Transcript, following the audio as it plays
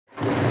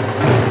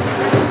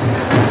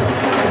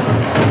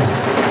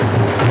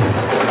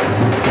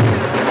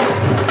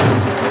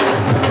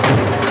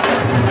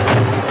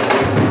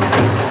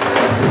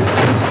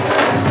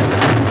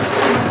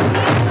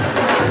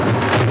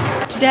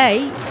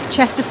Today,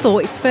 Chester saw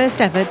its first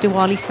ever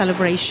Diwali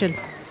celebration.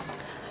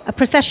 A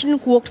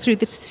procession walked through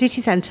the city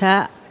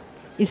centre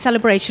in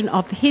celebration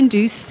of the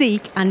Hindu,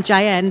 Sikh and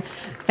Jain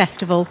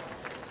festival.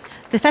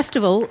 The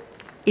festival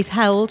is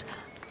held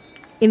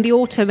in the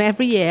autumn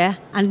every year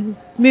and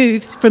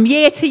moves from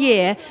year to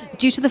year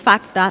due to the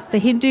fact that the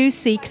Hindus,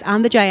 Sikhs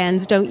and the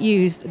Jains don't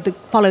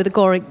follow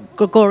the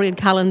Gregorian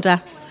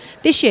calendar.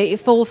 This year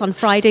it falls on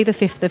Friday the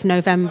 5th of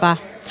November,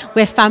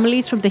 where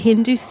families from the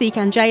Hindu, Sikh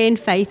and Jain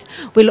faith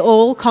will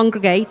all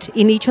congregate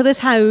in each other's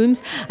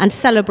homes and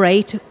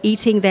celebrate,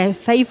 eating their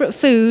favourite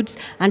foods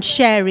and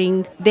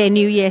sharing their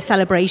New Year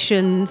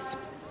celebrations.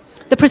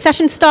 The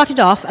procession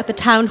started off at the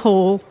town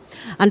hall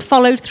and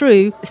followed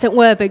through St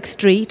Werburgh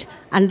Street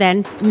and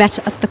then met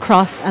at the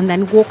cross and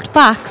then walked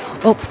back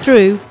up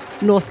through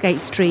Northgate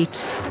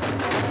Street.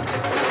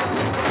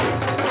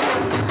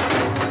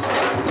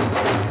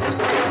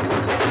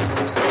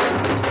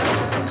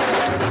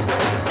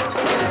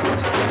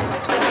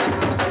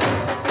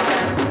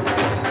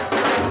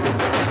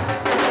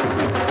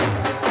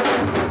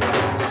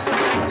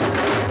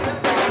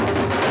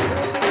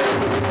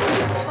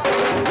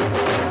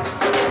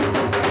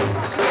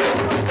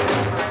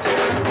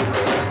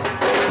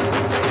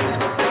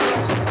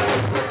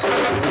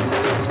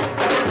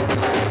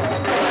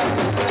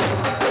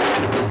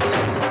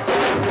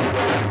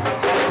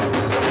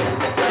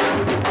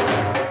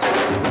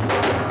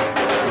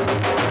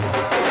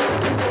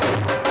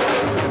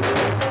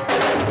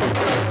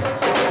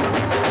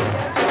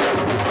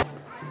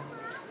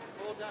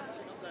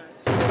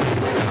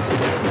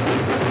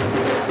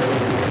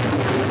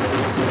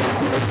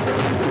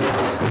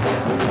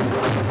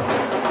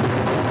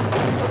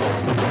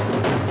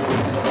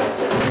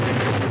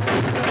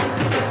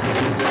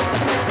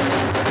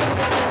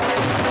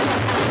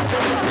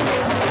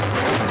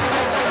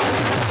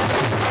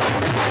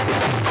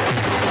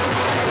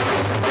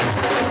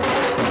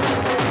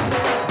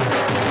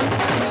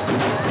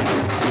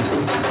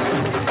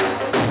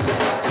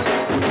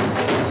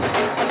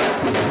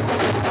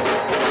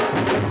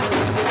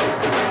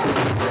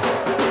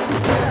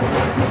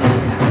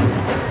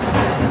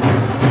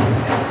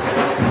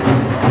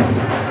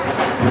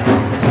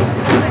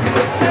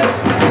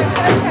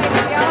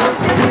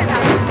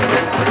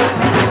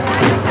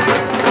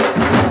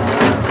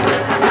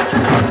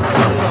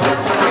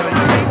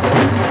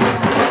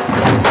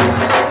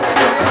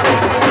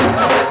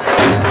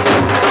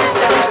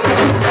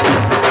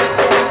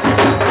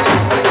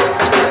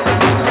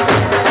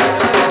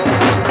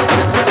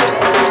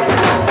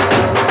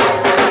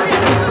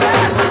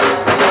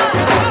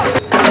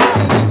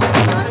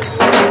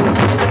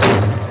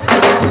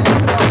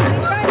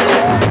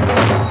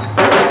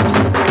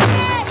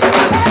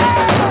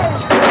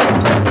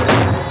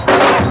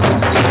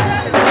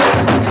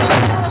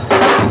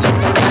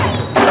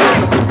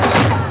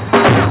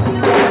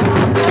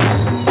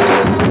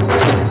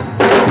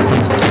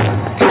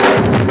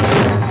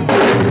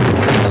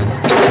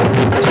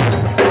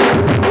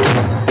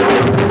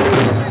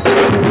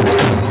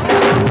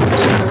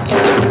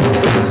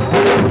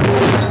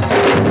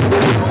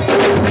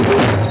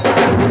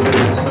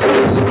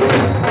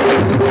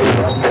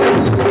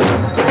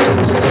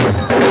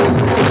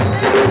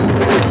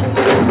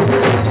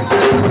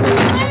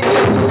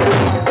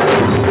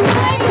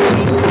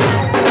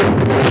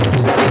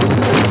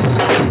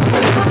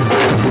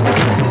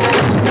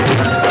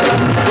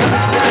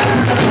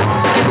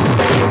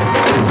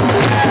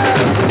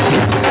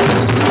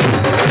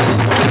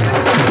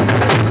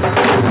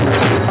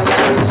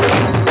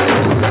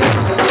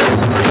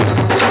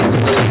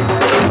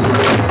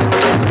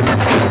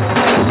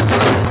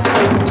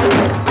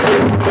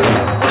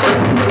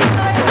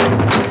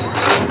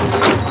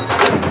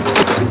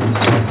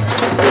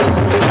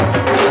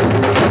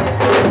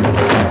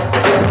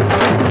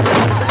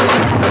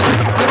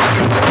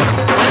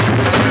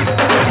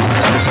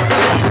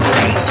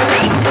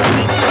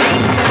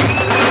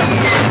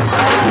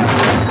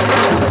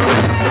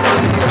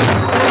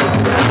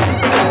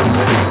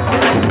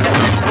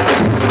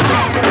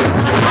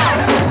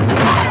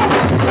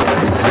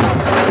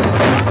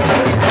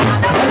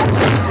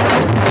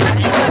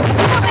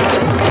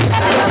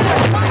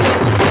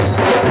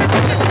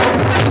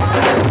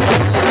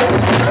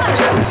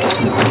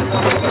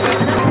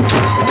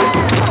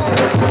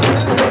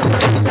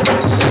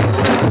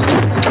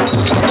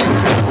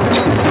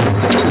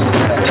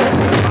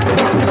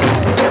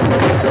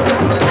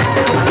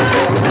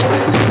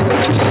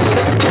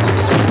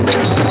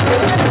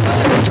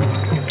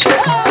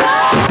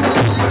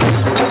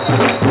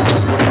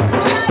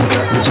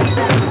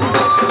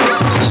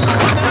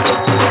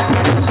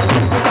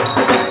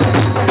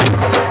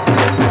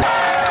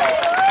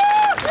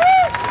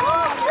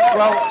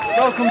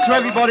 welcome to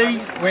everybody.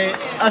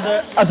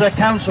 As a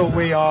council,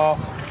 we are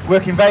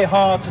working very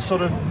hard to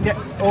sort of get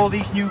all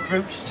these new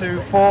groups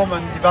to form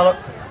and develop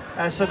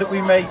so that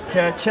we make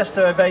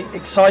Chester a very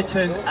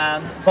exciting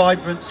and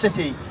vibrant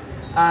city.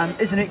 And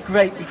isn't it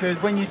great,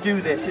 because when you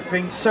do this, it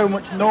brings so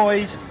much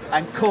noise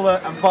and colour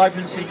and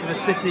vibrancy to the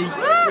city,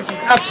 which is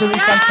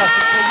absolutely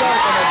fantastic. So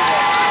well done,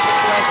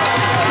 everyone.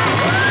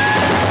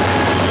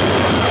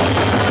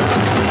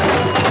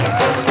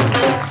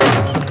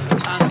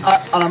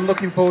 And I'm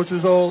looking forward to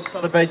us all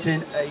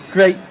celebrating a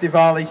great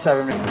Diwali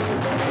ceremony.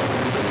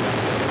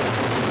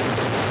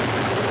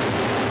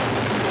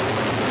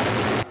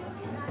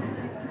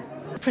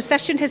 The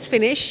procession has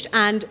finished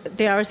and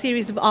there are a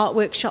series of art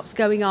workshops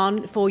going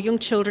on for young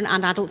children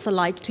and adults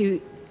alike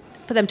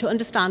for them to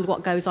understand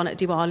what goes on at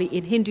Diwali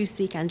in Hindu,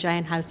 Sikh and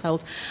Jain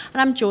households.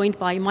 And I'm joined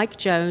by Mike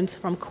Jones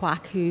from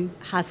Quack, who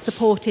has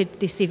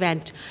supported this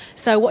event.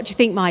 So what do you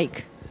think,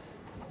 Mike?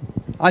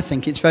 I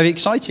think it's very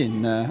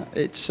exciting.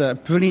 It's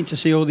brilliant to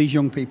see all these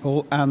young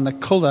people, and the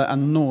colour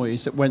and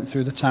noise that went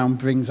through the town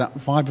brings that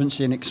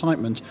vibrancy and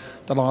excitement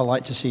that I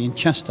like to see in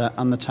Chester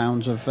and the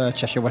towns of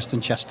Cheshire, West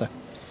and Chester.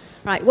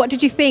 Right, what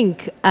did you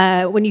think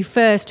when you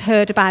first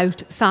heard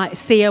about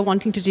SIA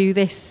wanting to do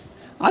this?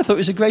 I thought it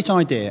was a great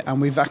idea,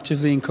 and we've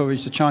actively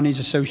encouraged the Chinese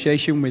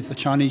Association with the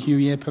Chinese New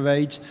Year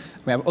parades.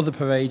 We have other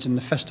parades and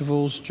the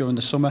festivals during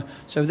the summer,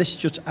 so this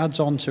just adds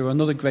on to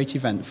another great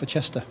event for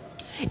Chester.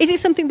 Is it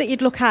something that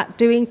you'd look at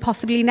doing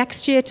possibly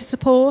next year to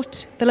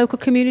support the local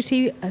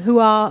community who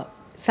are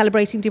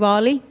celebrating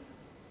Diwali?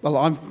 Well,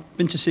 I've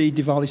been to see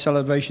Diwali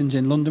celebrations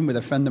in London with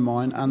a friend of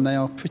mine, and they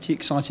are pretty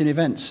exciting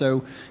events.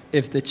 So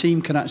if the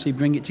team can actually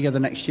bring it together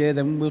next year,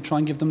 then we'll try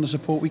and give them the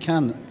support we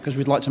can, because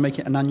we'd like to make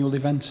it an annual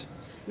event.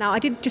 Now, I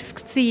did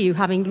just see you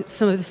having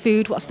some of the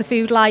food. What's the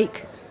food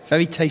like?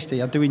 Very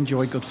tasty. I do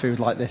enjoy good food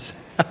like this.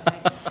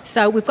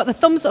 So we've got the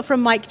thumbs up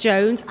from Mike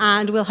Jones,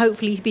 and we'll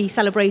hopefully be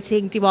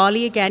celebrating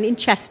Diwali again in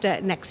Chester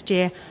next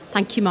year.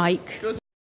 Thank you, Mike. Good.